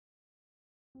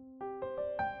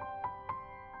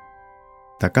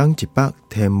逐天一百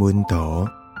天文图，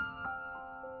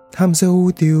探索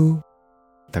宇宙。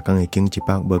逐天会经一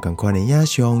百无同款的影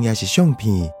像，也是相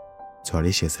片，带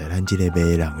你熟悉咱这个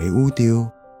迷人的宇宙。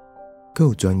还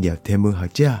有专业天文学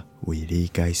者为你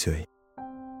解说。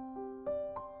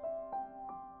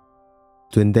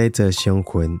船底座星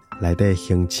云内底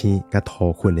星星甲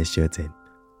土粉的相阵，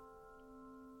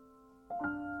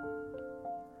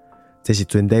这是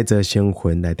船底座星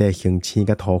云内底星星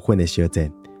甲土粉的相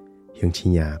阵。星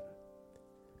星呀，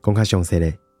讲较详细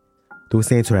咧，拄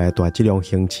生出来的大质量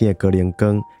星星的高能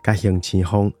光甲星星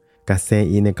风，甲生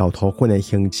因的高土粉的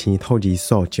星星透热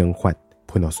素蒸发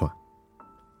喷落线。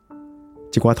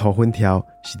这寡土粉条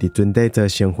是伫船底座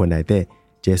星云内底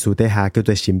一个私底下叫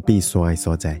做神秘线的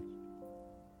所在。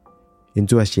因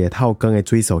主要是会透光的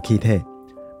水素气体，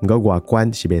不过外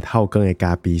观是袂透光的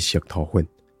咖啡色土粉。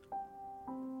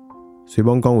虽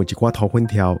然讲有一寡土粉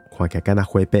条看起来敢若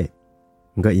火白，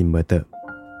不过因无倒，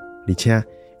而且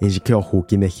因是靠附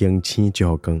近的星星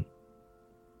照光。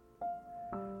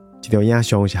这张影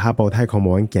像是哈勃太空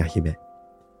望远镜翕的，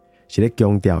是咧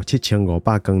强调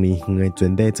7500光年远的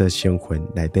船底座星云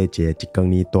内底一个1光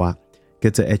年大叫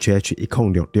做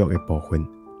HH1066的部分。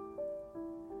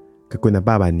过几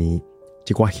百万年，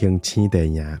这寡星星就会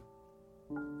赢，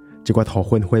这寡土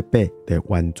粉火白就会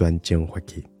完全蒸发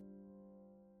去。